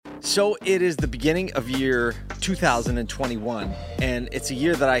So it is the beginning of year 2021, and it's a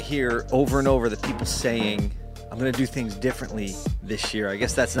year that I hear over and over that people saying, I'm going to do things differently this year. I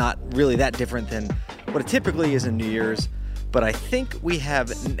guess that's not really that different than what it typically is in New Year's, but I think we have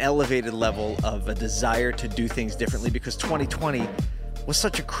an elevated level of a desire to do things differently because 2020 was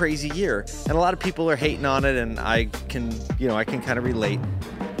such a crazy year, and a lot of people are hating on it, and I can kind of relate.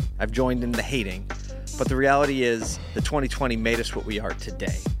 I've joined in the hating, but the reality is that 2020 made us what we are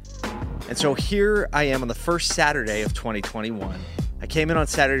today. And so here I am on the first Saturday of 2021. I came in on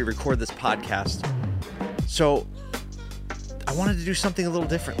Saturday to record this podcast. So I wanted to do something a little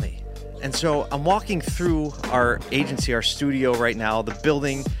differently. And so I'm walking through our agency, our studio right now, the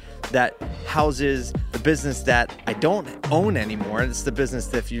building that houses the business that I don't own anymore. It's the business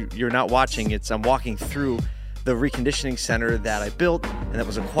that if you're not watching, I'm walking through the reconditioning center that I built and that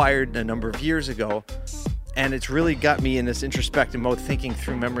was acquired a number of years ago. And it's really got me in this introspective mode, thinking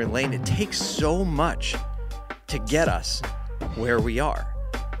through memory lane. It takes so much to get us where we are.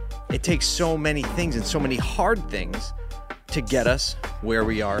 It takes so many things and so many hard things to get us where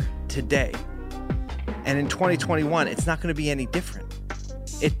we are today. And in 2021, it's not going to be any different.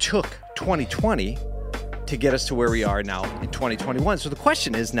 It took 2020 to get us to where we are now in 2021. So the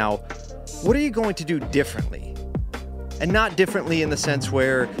question is now, what are you going to do differently? And not differently in the sense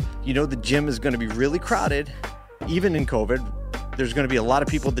where, the gym is going to be really crowded, even in COVID. There's going to be a lot of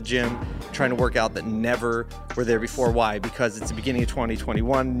people at the gym trying to work out that never were there before. Why? Because it's the beginning of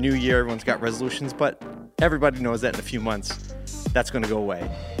 2021, new year, everyone's got resolutions, but everybody knows that in a few months, that's going to go away.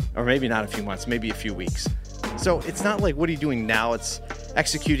 Or maybe not a few months, maybe a few weeks. So it's not like, what are you doing now? It's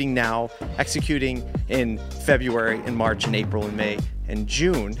executing now, executing in February and March and April and May and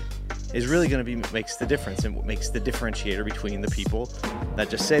June is really going to be what makes the difference and what makes the differentiator between the people that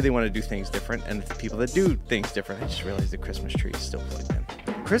just say they want to do things different and the people that do things different. I just realized the Christmas tree is still plugged in.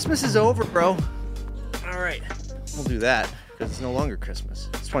 Christmas is over, bro. All right, we'll do that because it's no longer Christmas.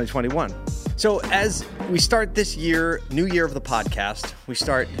 It's 2021. So as we start this year, new year of the podcast, we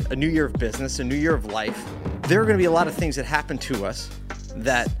start a new year of business, a new year of life. There are going to be a lot of things that happen to us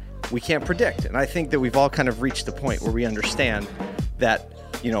that we can't predict. And I think that we've all kind of reached the point where we understand that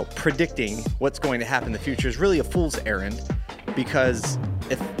predicting what's going to happen in the future is really a fool's errand, because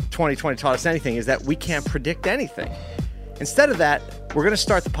if 2020 taught us anything, is that we can't predict anything. Instead of that, we're going to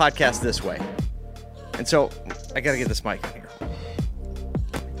start the podcast this way. And so I got to get this mic in here.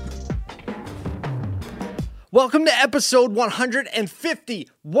 Welcome to episode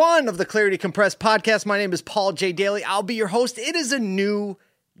 151 of the Clarity Compressed podcast. My name is Paul J. Daly. I'll be your host. It is a new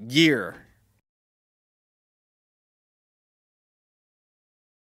year.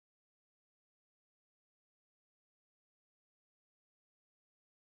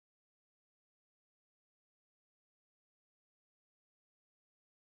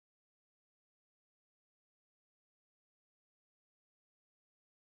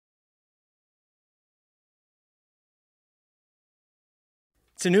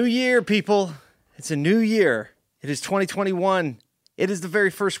 It's a new year, people. It's a new year. It is 2021. It is the very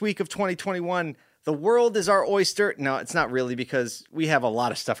first week of 2021. The world is our oyster. No, it's not really, because we have a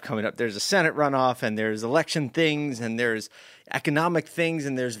lot of stuff coming up. There's a Senate runoff, and there's election things, and there's economic things,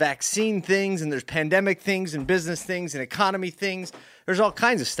 and there's vaccine things, and there's pandemic things, and business things, and economy things. There's all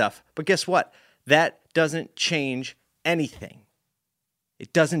kinds of stuff. But guess what? That doesn't change anything.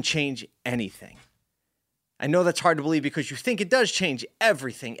 It doesn't change anything. I know that's hard to believe because you think it does change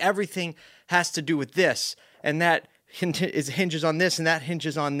everything. Everything has to do with this, and that hinges on this, and that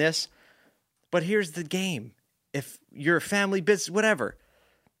hinges on this. But here's the game. If you're a family business, whatever,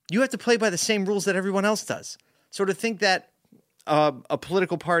 you have to play by the same rules that everyone else does. So to think that a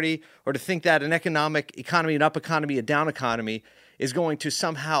political party, or to think that an economic economy, an up economy, a down economy is going to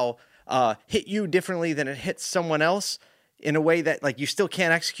somehow hit you differently than it hits someone else in a way that, like, you still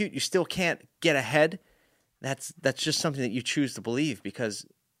can't execute, you still can't get ahead, that's just something that you choose to believe, because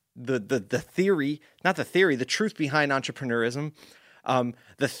the truth behind entrepreneurism,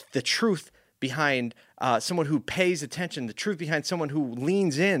 the truth behind someone who pays attention, the truth behind someone who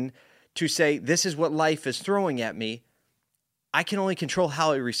leans in to say, this is what life is throwing at me, I can only control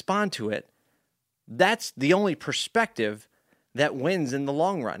how I respond to it. That's the only perspective that wins in the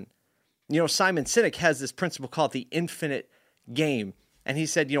long run. Simon Sinek has this principle called the infinite game. And he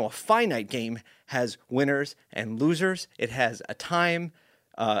said, a finite game has winners and losers. It has a time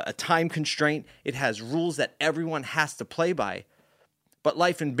constraint. It has rules that everyone has to play by. But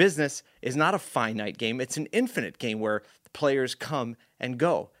life and business is not a finite game. It's an infinite game where the players come and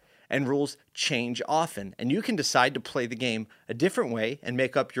go, and rules change often. And you can decide to play the game a different way and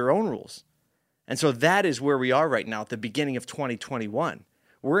make up your own rules. And so that is where we are right now at the beginning of 2021.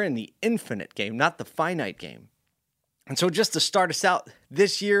 We're in the infinite game, not the finite game. And so just to start us out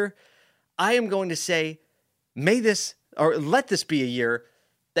this year, I am going to say, let this be a year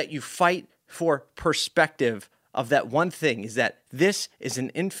that you fight for perspective of that one thing, is that this is an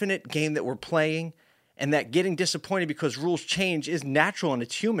infinite game that we're playing, and that getting disappointed because rules change is natural and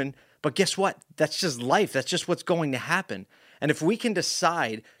it's human. But guess what? That's just life. That's just what's going to happen. And if we can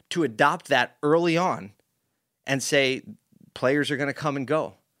decide to adopt that early on and say players are going to come and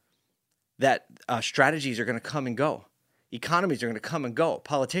go, that strategies are going to come and go, economies are going to come and go,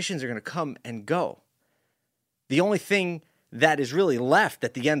 politicians are going to come and go, the only thing that is really left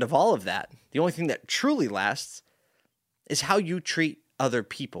at the end of all of that, the only thing that truly lasts, is how you treat other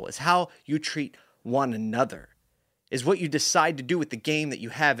people, is how you treat one another, is what you decide to do with the game that you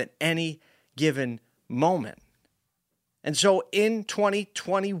have at any given moment. And so in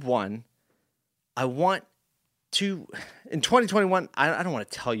 2021, I don't want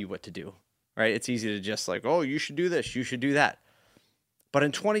to tell you what to do, right? It's easy to just like, oh, you should do this, you should do that. But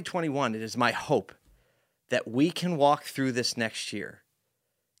in 2021, it is my hope that we can walk through this next year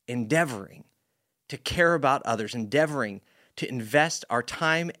endeavoring to care about others, endeavoring to invest our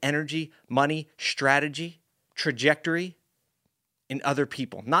time, energy, money, strategy, trajectory in other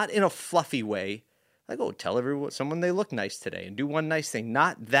people. Not in a fluffy way, like, oh, tell someone they look nice today and do one nice thing.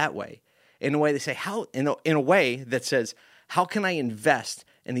 Not that way. In a way they say, in a way that says, how can I invest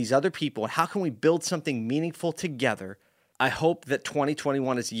in these other people? How can we build something meaningful together? I hope that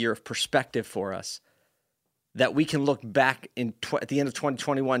 2021 is a year of perspective for us, that we can look back at the end of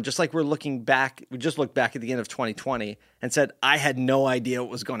 2021, just like we just looked back at the end of 2020 and said, I had no idea what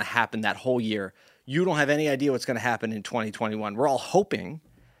was going to happen that whole year. You don't have any idea what's going to happen in 2021. We're all hoping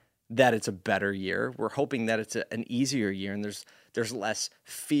that it's a better year. We're hoping that it's an easier year and there's less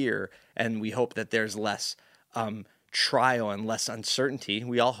fear, and we hope that there's less trial and less uncertainty.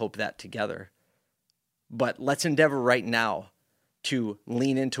 We all hope that together. But let's endeavor right now to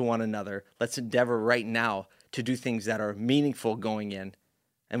lean into one another. Let's endeavor right now to do things that are meaningful going in,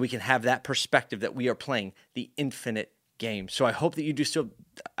 and we can have that perspective that we are playing the infinite game. So I hope that you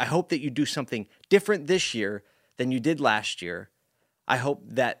do something different this year than you did last year. I hope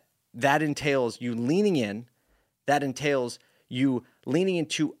that entails you leaning in, that entails you leaning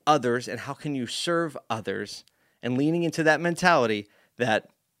into others and how can you serve others, and leaning into that mentality that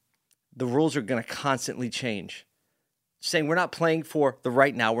the rules are going to constantly change. Saying we're not playing for the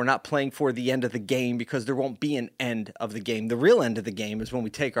right now. We're not playing for the end of the game, because there won't be an end of the game. The real end of the game is when we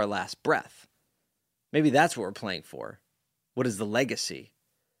take our last breath. Maybe that's what we're playing for. What is the legacy?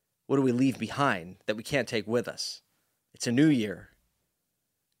 What do we leave behind that we can't take with us? It's a new year.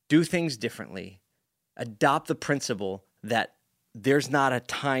 Do things differently. Adopt the principle that there's not a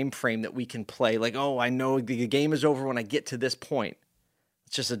time frame that we can play. Like, oh, I know the game is over when I get to this point.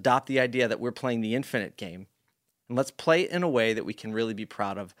 Let's just adopt the idea that we're playing the infinite game. And let's play it in a way that we can really be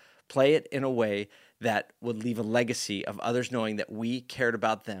proud of. Play it in a way that would leave a legacy of others knowing that we cared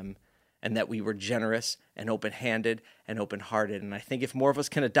about them and that we were generous and open-handed and open-hearted. And I think if more of us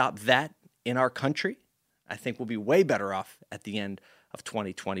can adopt that in our country, I think we'll be way better off at the end of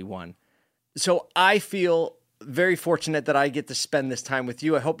 2021. So I feel very fortunate that I get to spend this time with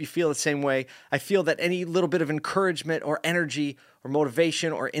you. I hope you feel the same way. I feel that any little bit of encouragement or energy or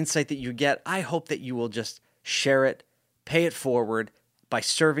motivation or insight that you get, I hope that you will just share it, pay it forward by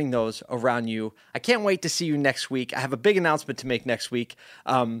serving those around you. I can't wait to see you next week. I have a big announcement to make next week,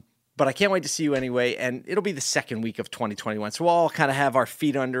 but I can't wait to see you anyway, and it'll be the second week of 2021. So we'll all kind of have our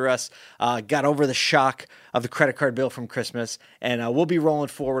feet under us, got over the shock of the credit card bill from Christmas, and we'll be rolling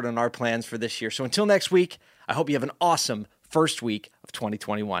forward on our plans for this year. So until next week, I hope you have an awesome first week of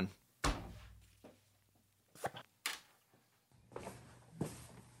 2021.